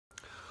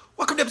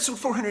Welcome to episode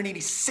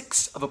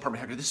 486 of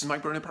Apartment Hacker. This is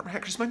Mike Byrne, Apartment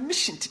Hacker. It's my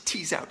mission to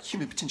tease out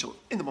human potential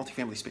in the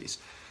multifamily space.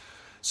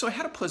 So I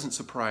had a pleasant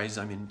surprise.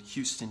 I'm in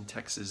Houston,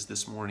 Texas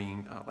this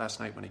morning. Last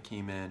night when I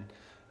came in,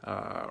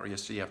 or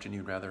yesterday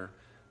afternoon rather,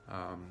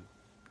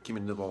 came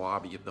into the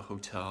lobby of the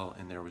hotel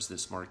and there was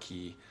this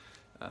marquee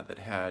that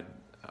had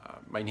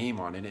my name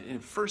on it. And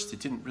at first it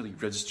didn't really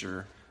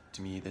register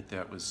to me that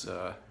that was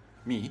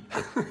me,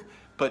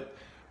 but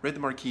read the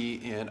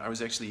marquee, and I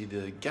was actually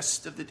the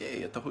guest of the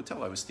day at the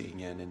hotel I was staying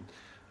in.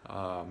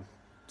 And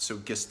so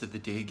guest of the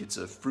day gets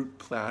a fruit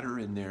platter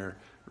in their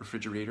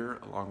refrigerator,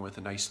 along with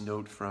a nice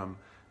note from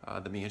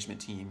the management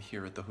team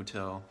here at the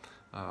hotel,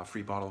 a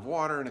free bottle of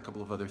water, and a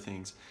couple of other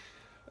things.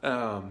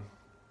 And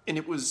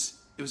it was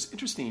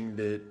interesting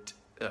that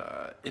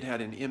it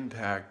had an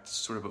impact,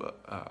 sort of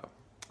a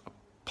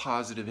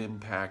positive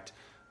impact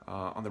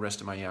on the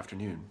rest of my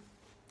afternoon.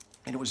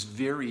 And it was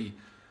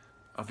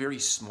a very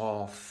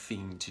small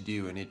thing to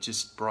do, and it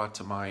just brought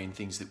to mind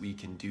things that we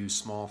can do,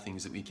 small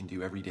things that we can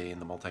do every day in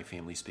the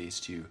multifamily space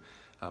to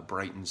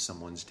brighten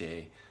someone's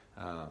day.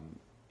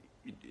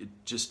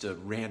 Just a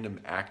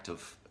random act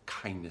of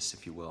kindness,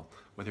 if you will,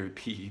 whether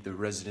it be the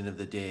resident of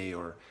the day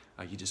or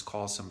you just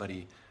call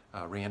somebody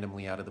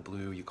randomly out of the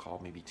blue. You call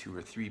maybe 2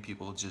 or 3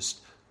 people, just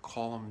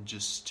call them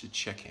just to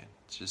check in,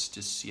 just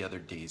to see how their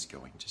day's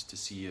going, just to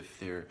see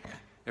if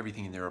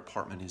everything in their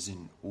apartment is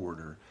in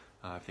order.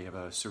 If they have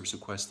a service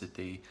request that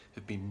they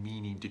have been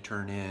meaning to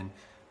turn in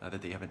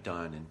that they haven't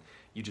done, and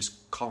you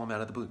just call them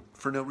out of the blue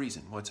for no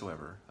reason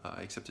whatsoever,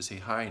 except to say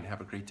hi and have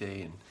a great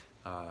day and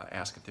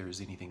ask if there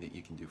is anything that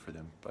you can do for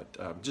them.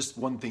 But just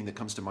one thing that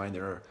comes to mind,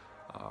 there are,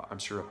 I'm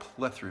sure, a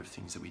plethora of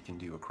things that we can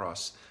do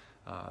across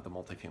the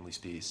multifamily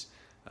space,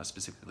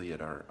 specifically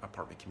at our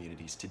apartment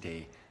communities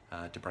today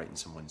to brighten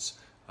someone's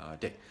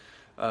day.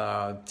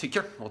 Take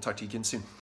care. We'll talk to you again soon.